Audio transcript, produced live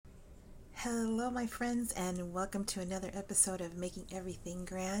Hello, my friends, and welcome to another episode of Making Everything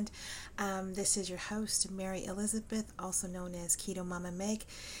Grand. This is your host, Mary Elizabeth, also known as Keto Mama Meg,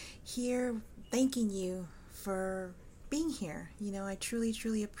 here thanking you for being here. I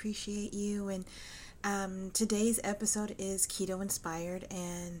truly appreciate you. And today's episode is keto inspired,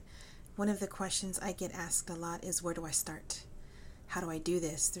 and one of the questions I get asked a lot is, where do I start? How do I do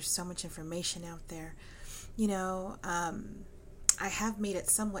this? There's so much information out there. I have made it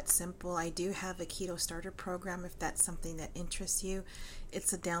somewhat simple. I do have a keto starter program if that's something that interests you.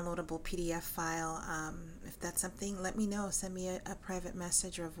 It's a downloadable PDF file. If that's something, let me know. Send me a private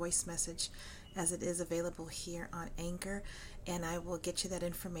message or a voice message, as it is available here on Anchor, and I will get you that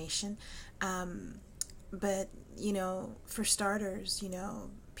information. But for starters,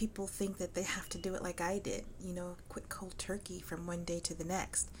 people think that they have to do it like I did, quit cold turkey from one day to the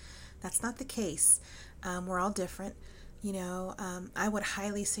next. That's not the case. We're all different. I would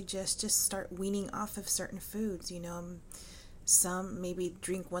highly suggest just start weaning off of certain foods. Some maybe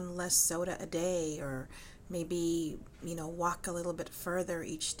drink one less soda a day, or maybe, walk a little bit further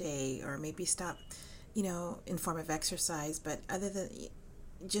each day, or maybe stop, in form of exercise. But other than,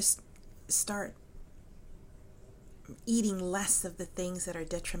 just start eating less of the things that are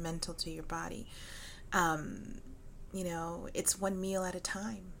detrimental to your body. It's one meal at a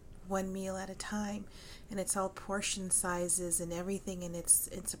time. And it's all portion sizes and everything, and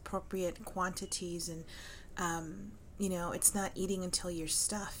it's appropriate quantities, and it's not eating until you're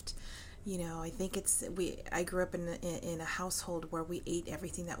stuffed. I think I grew up in a household where we ate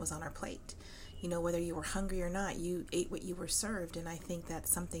everything that was on our plate. Whether you were hungry or not, you ate what you were served, and I think that's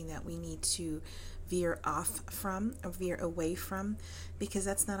something that we need to veer away from, because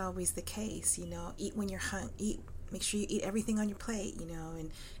that's not always the case. Eat when you're hungry. Make sure you eat everything on your plate,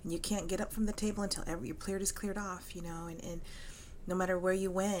 and you can't get up from the table until your plate is cleared off, and no matter where you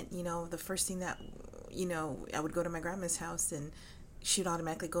went, the first thing that, I would go to my grandma's house, and she'd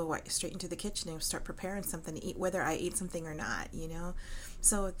automatically go straight into the kitchen and start preparing something to eat, whether I ate something or not,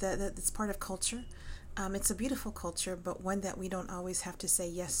 So that's part of culture. It's a beautiful culture, but one that we don't always have to say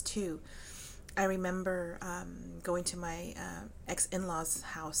yes to. I remember going to my ex-in-law's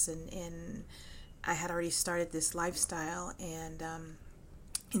house, and I had already started this lifestyle, and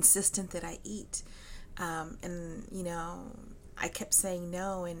insistent that I eat. I kept saying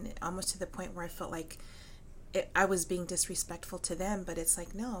no, and almost to the point where I felt like I was being disrespectful to them. But it's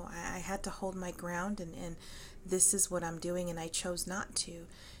like, no, I had to hold my ground, and this is what I'm doing, and I chose not to.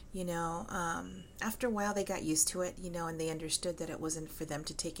 After a while they got used to it, and they understood that it wasn't for them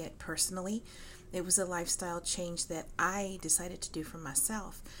to take it personally. It was a lifestyle change that I decided to do for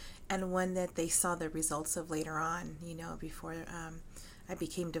myself, and one that they saw the results of later on, before I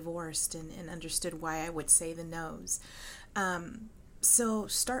became divorced, and understood why I would say the no's. So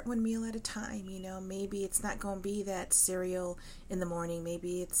start one meal at a time. Maybe it's not going to be that cereal in the morning.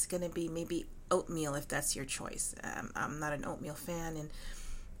 Maybe it's going to be oatmeal, if that's your choice. I'm not an oatmeal fan, and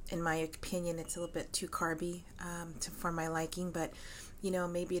in my opinion, it's a little bit too carby for my liking. But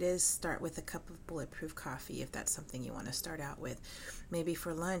maybe it is start with a cup of bulletproof coffee, if that's something you want to start out with. Maybe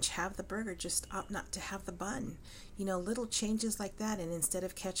for lunch, have the burger, just opt not to have the bun. Little changes like that, and instead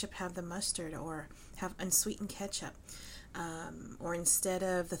of ketchup, have the mustard, or have unsweetened ketchup. Or instead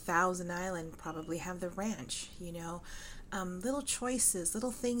of the Thousand Island, probably have the ranch. Little choices,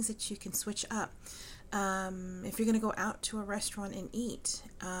 little things that you can switch up. If you're going to go out to a restaurant and eat,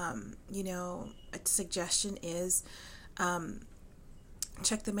 a suggestion is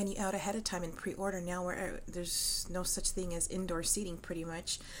check the menu out ahead of time and pre-order. Now where there's no such thing as indoor seating, pretty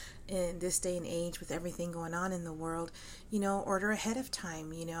much in this day and age, with everything going on in the world. Order ahead of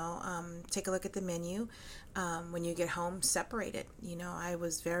time. Take a look at the menu. When you get home, separate it. I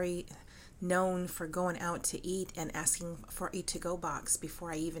was very known for going out to eat and asking for a to-go box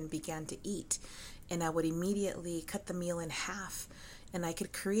before I even began to eat, and I would immediately cut the meal in half, and I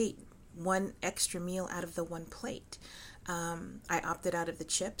could create one extra meal out of the one plate. I opted out of the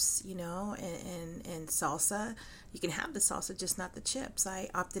chips, and salsa. You can have the salsa, just not the chips. I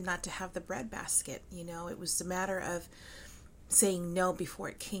opted not to have the bread basket. It was a matter of saying no before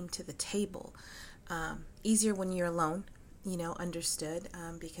it came to the table. Easier when you're alone, understood,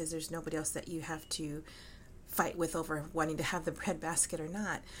 because there's nobody else that you have to fight with over wanting to have the bread basket or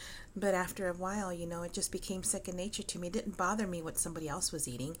not. But after a while, it just became second nature to me. It didn't bother me what somebody else was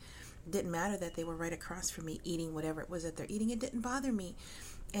eating. It didn't matter that they were right across from me eating whatever it was that they're eating. It didn't bother me.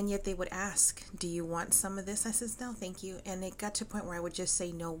 And yet they would ask, do you want some of this? I says, no, thank you. And it got to a point where I would just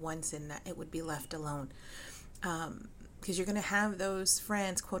say no once, and that it would be left alone. Because you're going to have those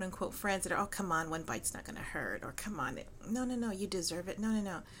friends, quote unquote friends, that are, oh, come on, one bite's not going to hurt. Or come on. No, you deserve it.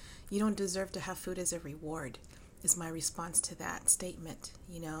 No. You don't deserve to have food as a reward, is my response to that statement.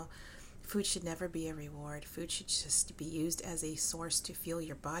 Food should never be a reward. Food should just be used as a source to fuel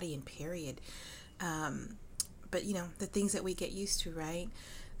your body, and period. But, the things that we get used to, right?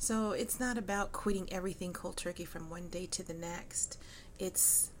 So it's not about quitting everything cold turkey from one day to the next.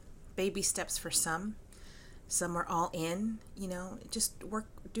 It's baby steps for some. Some are all in, just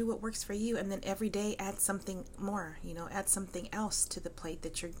do what works for you. And then every day add something more, add something else to the plate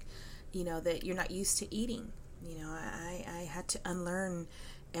that you're not used to eating. I had to unlearn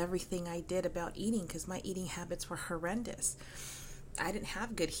everything I did about eating, because my eating habits were horrendous. I didn't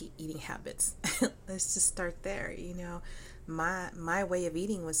have good eating habits. Let's just start there. My way of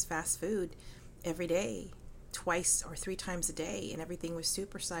eating was fast food every day, twice or three times a day, and everything was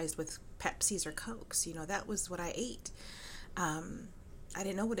supersized with Pepsis or Cokes. That was what I ate. I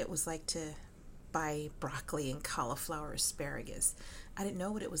didn't know what it was like to buy broccoli and cauliflower, asparagus. I didn't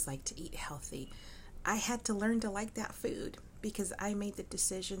know what it was like to eat healthy. I had to learn to like that food, because I made the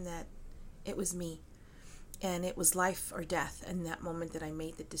decision that it was me, and it was life or death in that moment that I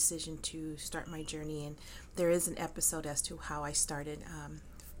made the decision to start my journey. And there is an episode as to how I started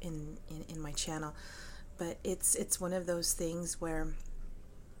in my channel. But it's one of those things where,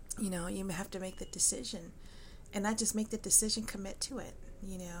 you have to make the decision, and not just make the decision, commit to it,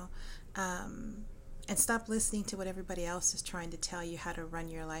 and stop listening to what everybody else is trying to tell you how to run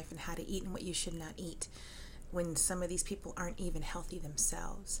your life and how to eat and what you should not eat, when some of these people aren't even healthy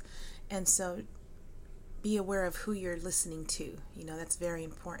themselves. And so be aware of who you're listening to. That's very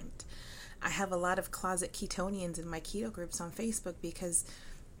important. I have a lot of closet ketonians in my keto groups on Facebook, because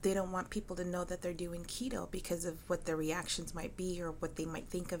they don't want people to know that they're doing keto because of what their reactions might be or what they might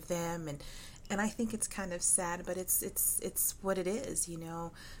think of them. And I think it's kind of sad, but it's what it is.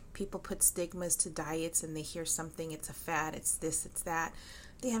 People put stigmas to diets, and they hear something, it's a fad, it's this, it's that.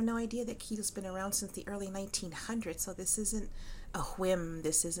 They have no idea that keto's been around since the early 1900s. So this isn't a whim.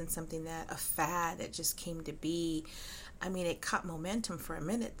 This isn't something a fad that just came to be. I mean, it caught momentum for a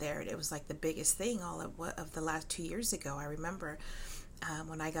minute there. It was like the biggest thing all of the last 2 years ago. I remember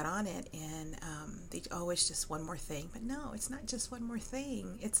when I got on it, and they always just one more thing. But no, it's not just one more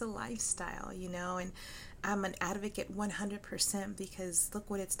thing. It's a lifestyle, and I'm an advocate 100%, because look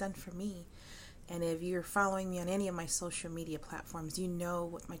what it's done for me. And if you're following me on any of my social media platforms, you know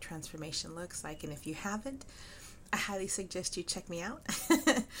what my transformation looks like. And if you haven't, I highly suggest you check me out.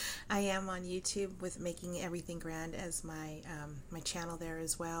 I am on YouTube with Making Everything Grand as my channel there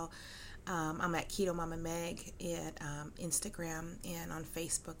as well. I'm at Keto Mama Meg at Instagram, and on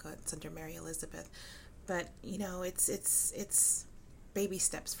Facebook it's under Mary Elizabeth. But it's baby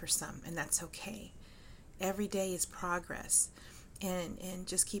steps for some, and that's okay. Every day is progress. And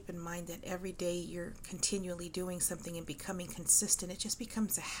just keep in mind that every day you're continually doing something and becoming consistent. It just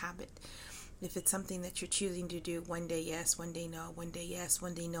becomes a habit. If it's something that you're choosing to do one day yes, one day no, one day yes,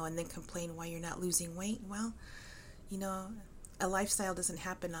 one day no, and then complain why you're not losing weight, well, a lifestyle doesn't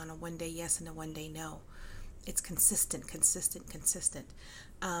happen on a one day yes and a one day no. It's consistent.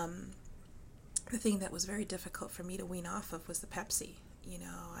 The thing that was very difficult for me to wean off of was the Pepsi.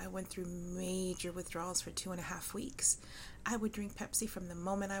 I went through major withdrawals for 2.5 weeks. I would drink Pepsi from the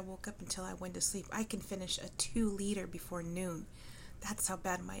moment I woke up until I went to sleep. I can finish a 2-liter before noon. That's how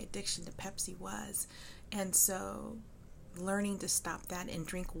bad my addiction to Pepsi was. And so learning to stop that and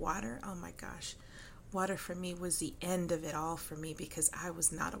drink water, oh my gosh. Water for me was the end of it all for me, because I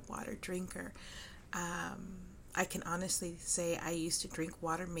was not a water drinker. I can honestly say I used to drink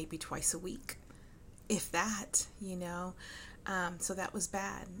water maybe twice a week, if that, so that was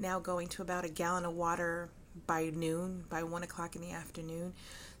bad. Now going to about a gallon of water by noon, by 1 o'clock in the afternoon.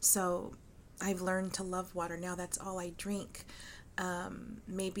 So I've learned to love water. Now that's all I drink.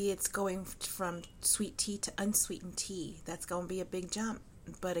 Maybe it's going from sweet tea to unsweetened tea. That's going to be a big jump.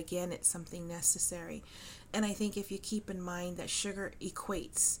 But again, it's something necessary. And I think if you keep in mind that sugar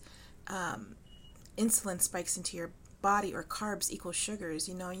equates insulin spikes into your body, or carbs equal sugars,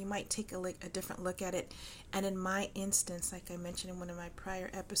 you might take a different look at it. And in my instance, like I mentioned in one of my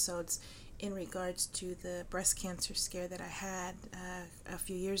prior episodes, in regards to the breast cancer scare that I had a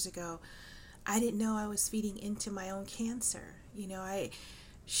few years ago, I didn't know I was feeding into my own cancer.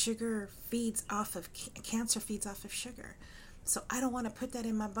 Cancer feeds off of sugar. So I don't want to put that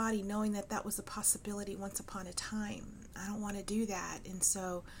in my body knowing that was a possibility once upon a time. I don't want to do that. And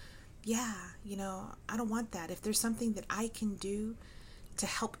so, I don't want that. If there's something that I can do to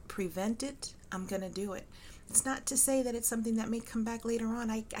help prevent it, I'm going to do it. It's not to say that it's something that may come back later on.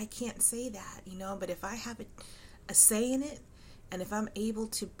 I can't say that, but if I have a say in it. And if I'm able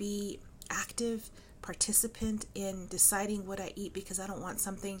to be active participant in deciding what I eat because I don't want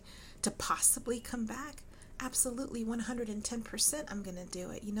something to possibly come back, absolutely 110% I'm going to do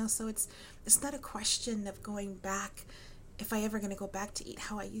it. So it's not a question of going back. If I ever going to go back to eat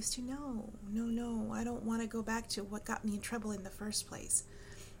how I used to, no, I don't want to go back to what got me in trouble in the first place.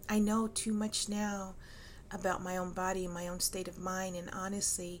 I know too much now about my own body, my own state of mind, and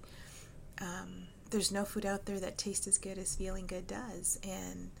honestly, there's no food out there that tastes as good as feeling good does,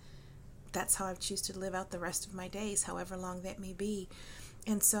 and that's how I choose to live out the rest of my days, however long that may be.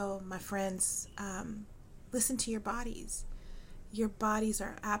 And so, my friends, listen to your bodies. Your bodies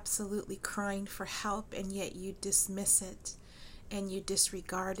are absolutely crying for help, and yet you dismiss it and you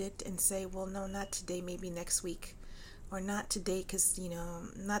disregard it and say, well, no, not today, maybe next week. Or not today because,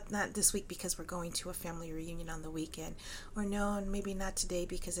 not this week because we're going to a family reunion on the weekend. Or no, maybe not today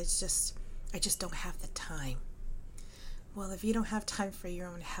because I just don't have the time. Well, if you don't have time for your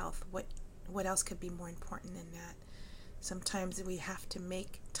own health, what else could be more important than that? Sometimes we have to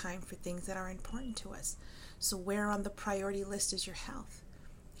make time for things that are important to us. So where on the priority list is your health?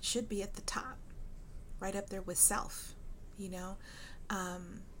 It should be at the top, right up there with self,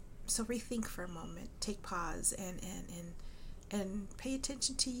 So rethink for a moment, take pause, and pay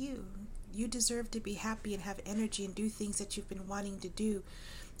attention to you. You deserve to be happy and have energy and do things that you've been wanting to do.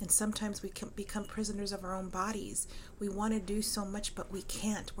 And sometimes we can become prisoners of our own bodies. We want to do so much, but we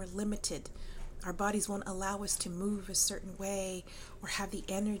can't. We're limited. Our bodies won't allow us to move a certain way or have the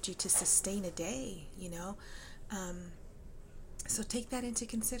energy to sustain a day, So take that into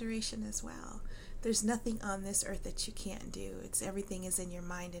consideration as well. There's nothing on this earth that you can't do. Everything is in your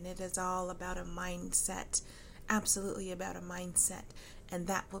mind, and it is all about a mindset. Absolutely about a mindset. And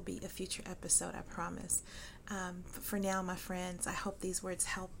that will be a future episode, I promise. But for now, my friends, I hope these words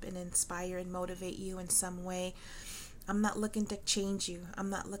help and inspire and motivate you in some way. I'm not looking to change you. I'm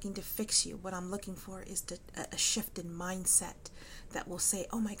not looking to fix you. What I'm looking for is a shift in mindset that will say,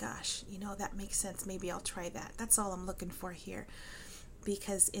 oh my gosh, that makes sense. Maybe I'll try that. That's all I'm looking for here.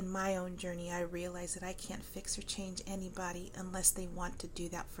 Because in my own journey, I realize that I can't fix or change anybody unless they want to do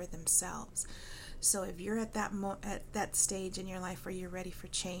that for themselves. So if you're at that stage in your life where you're ready for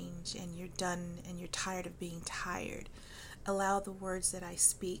change and you're done and you're tired of being tired, allow the words that I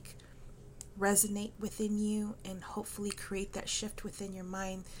speak resonate within you and hopefully create that shift within your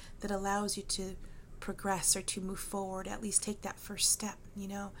mind that allows you to progress or to move forward, at least take that first step.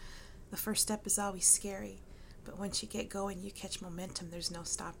 The first step is always scary, but once you get going, you catch momentum. There's no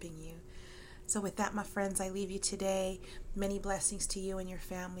stopping you. So with that, my friends, I leave you today. Many blessings to you and your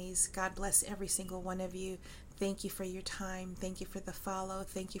families. God bless every single one of you. Thank you for your time. Thank you for the follow.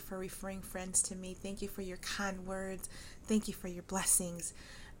 Thank you for referring friends to me. Thank you for your kind words. Thank you for your blessings.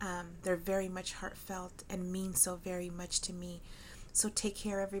 They're very much heartfelt and mean so very much to me. So take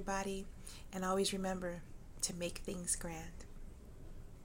care, everybody, and always remember to make things grand.